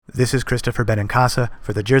This is Christopher Benincasa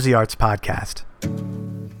for the Jersey Arts Podcast.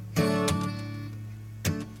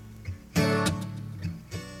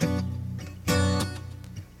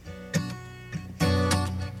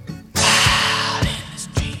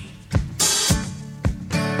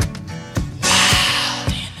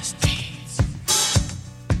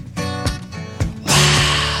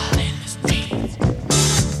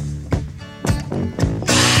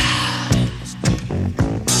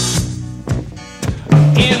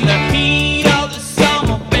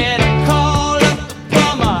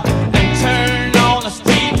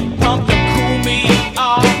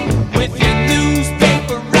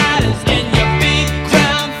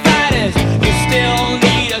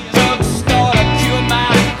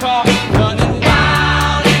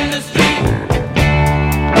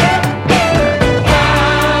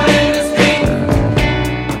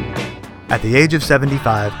 At the age of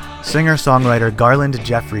 75, singer-songwriter Garland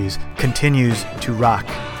Jeffreys continues to rock.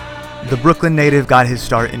 The Brooklyn native got his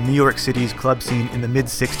start in New York City's club scene in the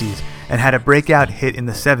mid-60s and had a breakout hit in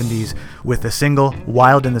the 70s with the single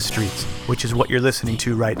Wild in the Streets, which is what you're listening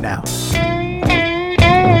to right now.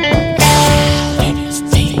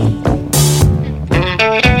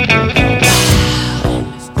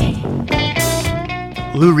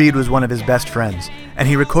 Lou Reed was one of his best friends, and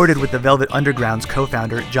he recorded with the Velvet Underground's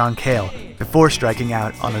co-founder John Cale before striking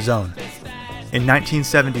out on his own. In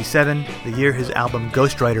 1977, the year his album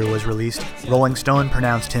Ghostwriter was released, Rolling Stone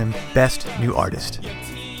pronounced him Best New Artist.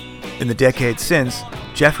 In the decades since,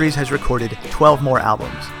 Jeffreys has recorded 12 more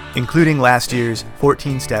albums, including last year's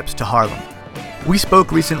 14 Steps to Harlem. We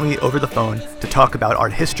spoke recently over the phone to talk about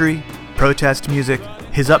art history, protest music,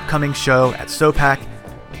 his upcoming show at SOPAC,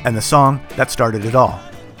 and the song that started it all.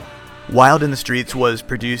 Wild in the Streets was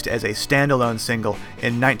produced as a standalone single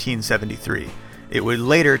in 1973. It would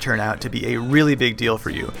later turn out to be a really big deal for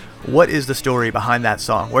you. What is the story behind that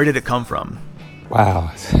song? Where did it come from?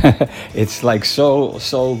 Wow, it's like so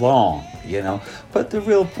long, you know. But the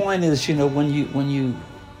real point is, you know, when you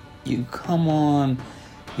come on,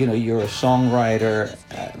 you know, you're a songwriter,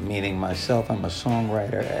 meaning myself, I'm a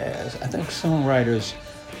songwriter. I think songwriters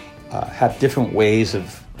have different ways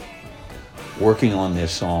of working on their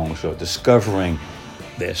songs or discovering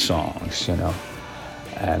their songs, you know,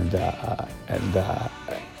 and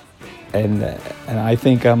I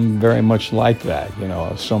think I'm very much like that, you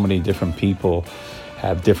know. So many different people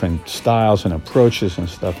have different styles and approaches and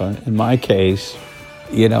stuff. In my case,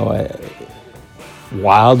 you know,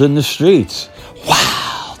 wild in the streets,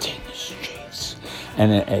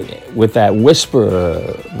 and with that whisper,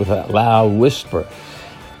 with that loud whisper,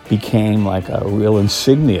 became like a real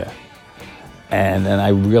insignia. And then I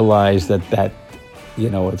realized that, you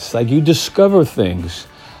know, it's like you discover things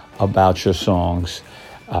about your songs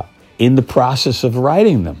in the process of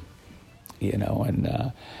writing them, you know,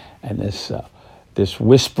 and this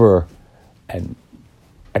whisper and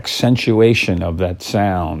accentuation of that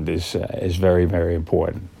sound is very, very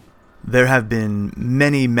important. There have been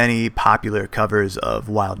many, many popular covers of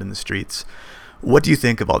Wild in the Streets. What do you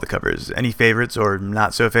think of all the covers? Any favorites or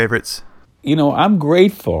not so favorites? You know, I'm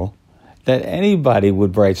grateful that anybody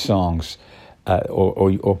would write songs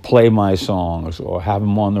or play my songs or have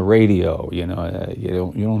them on the radio. You know,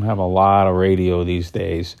 you don't have a lot of radio these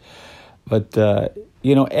days, but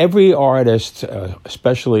you know, every artist,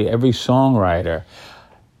 especially every songwriter,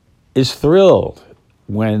 is thrilled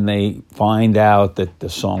when they find out that the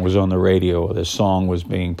song was on the radio or the song was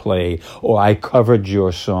being played or I covered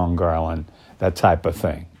your song, Garland, that type of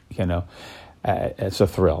thing. You know, it's a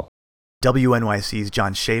thrill. WNYC's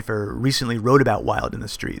John Schaefer recently wrote about Wild in the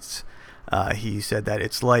Streets. He said that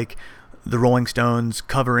it's like the Rolling Stones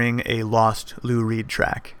covering a lost Lou Reed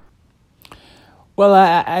track. Well,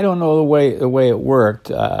 I don't know the way it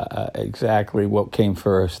worked exactly what came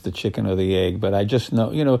first, the chicken or the egg, but I just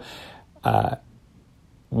know, you know,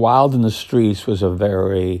 Wild in the Streets was a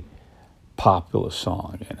very popular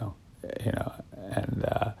song, you know,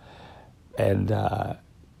 and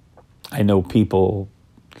I know people.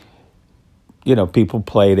 You know, people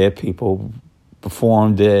played it, people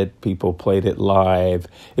performed it, people played it live.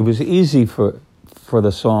 It was easy for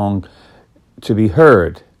the song to be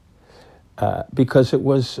heard because it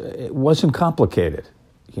wasn't complicated,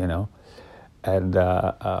 you know. And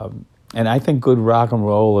I think good rock and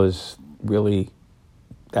roll is really,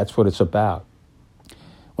 that's what it's about.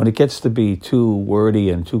 When it gets to be too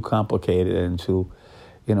wordy and too complicated and too,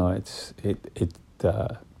 you know, it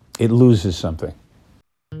loses something.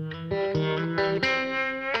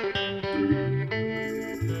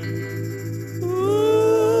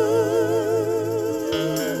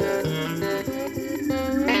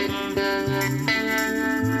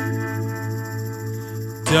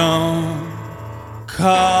 Don't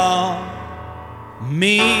call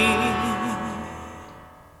me.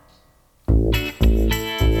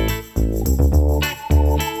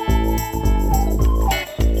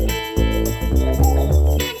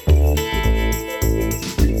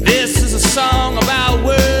 This is a song about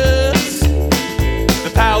words,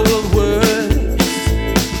 the power of words.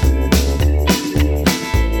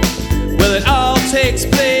 Well, it all takes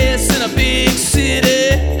place in a big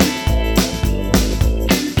city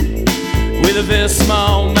with a very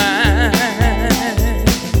small mind.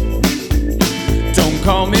 Don't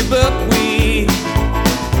call me buckwheat.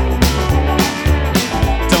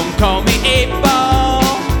 Don't call me 8-ball.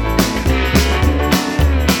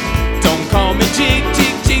 Don't call me jig,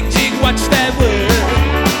 jig, jig, jig. Watch that word.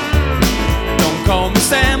 Don't call me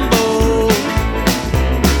Sambo.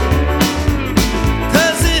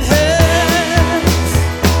 'Cause it hurts,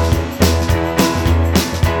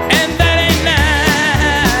 and that ain't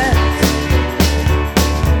nice.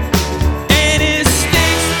 And it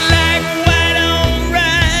sticks like white on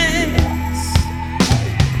rice.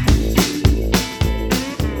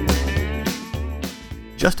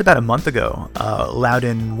 Just about a month ago,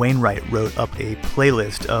 Loudon Wainwright wrote up a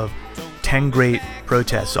playlist of 10 great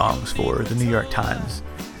protest songs for the New York Times.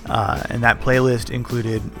 And that playlist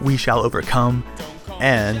included We Shall Overcome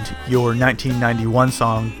and your 1991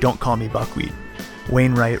 song, Don't Call Me Buckwheat.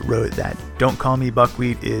 Wainwright wrote that Don't Call Me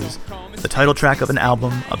Buckwheat is the title track of an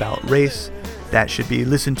album about race that should be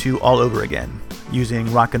listened to all over again.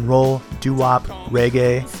 Using rock and roll, doo-wop,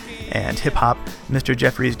 reggae, and hip-hop, Mr.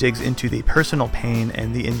 Jeffreys digs into the personal pain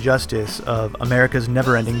and the injustice of America's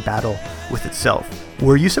never-ending battle with itself.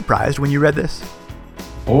 Were you surprised when you read this?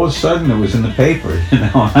 All of a sudden, it was in the paper, and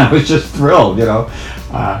I was just thrilled,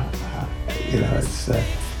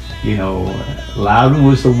 Loudon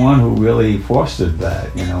was the one who really fostered that,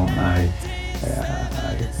 I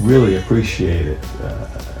really appreciate it,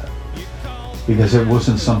 because it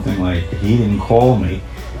wasn't something like, he didn't call me,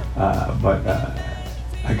 but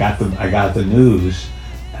I got the news,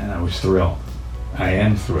 and I was thrilled. I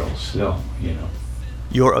am thrilled still,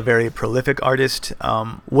 You're a very prolific artist.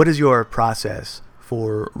 What is your process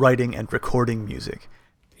for writing and recording music?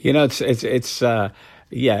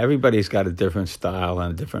 Everybody's got a different style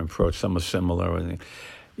and a different approach. Some are similar. And,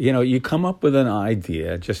 you come up with an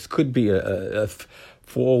idea. Just could be a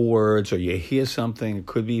 4 words, or you hear something. It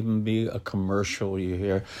could even be a commercial. You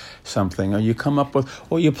hear something, or you come up with,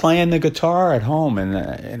 or you're playing the guitar at home,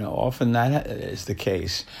 and often that is the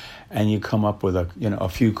case. And you come up with a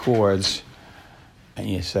few chords, and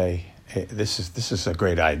you say, "Hey, this is a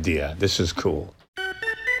great idea. This is cool."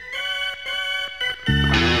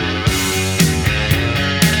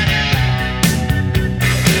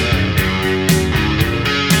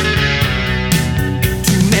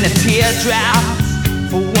 Too many teardrops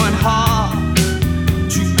for one heart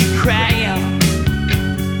to be crying.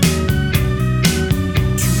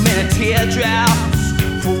 Too many teardrops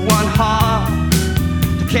for one heart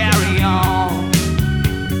to carry on.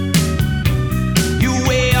 You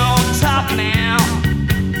way on top now.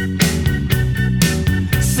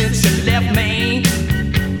 Since you left me,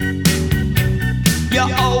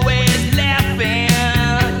 you're always laughing,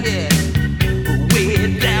 way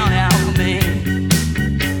down out for me.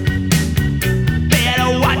 Better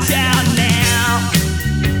watch out now.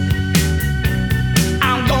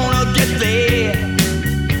 I'm gonna get there.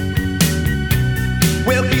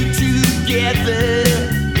 We'll be together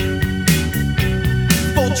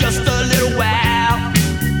for just a little while,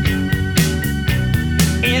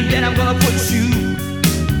 and then I'm gonna put you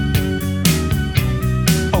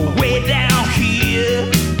way down here,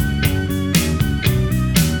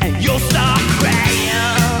 and you'll start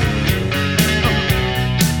crying.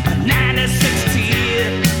 96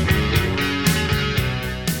 tears.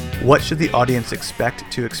 What should the audience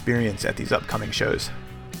expect to experience at these upcoming shows?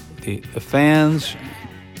 The fans,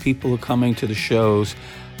 people who are coming to the shows,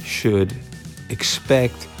 should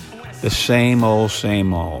expect the same old,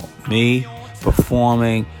 me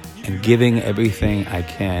performing and giving everything I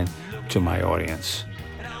can to my audience.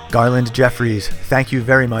 Garland Jeffreys, thank you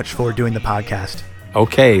very much for doing the podcast.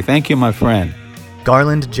 Okay, thank you, my friend.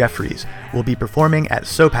 Garland Jeffreys will be performing at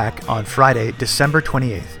SOPAC on Friday, December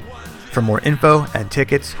 28th. For more info and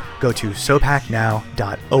tickets, go to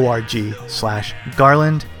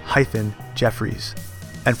sopacnow.org/Garland-Jeffreys.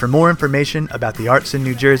 And for more information about the arts in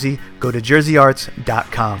New Jersey, go to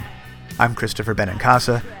jerseyarts.com. I'm Christopher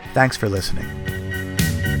Benincasa. Thanks for listening.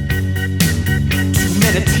 Too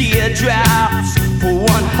many teardrops for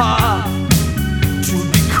one heart to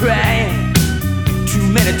be crying. Too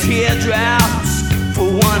many teardrops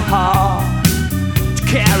for one heart to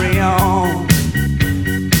carry on.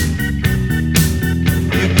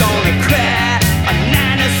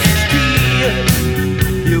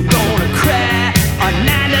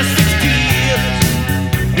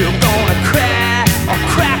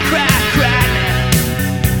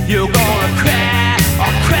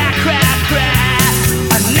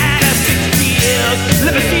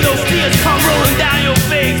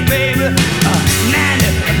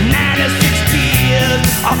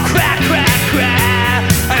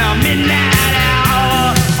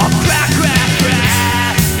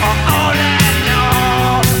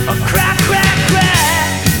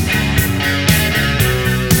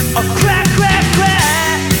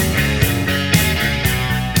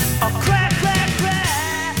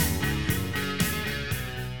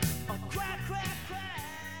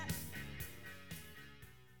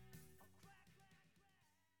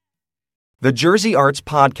 The Jersey Arts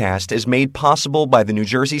Podcast is made possible by the New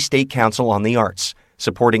Jersey State Council on the Arts,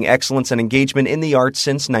 supporting excellence and engagement in the arts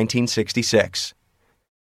since 1966.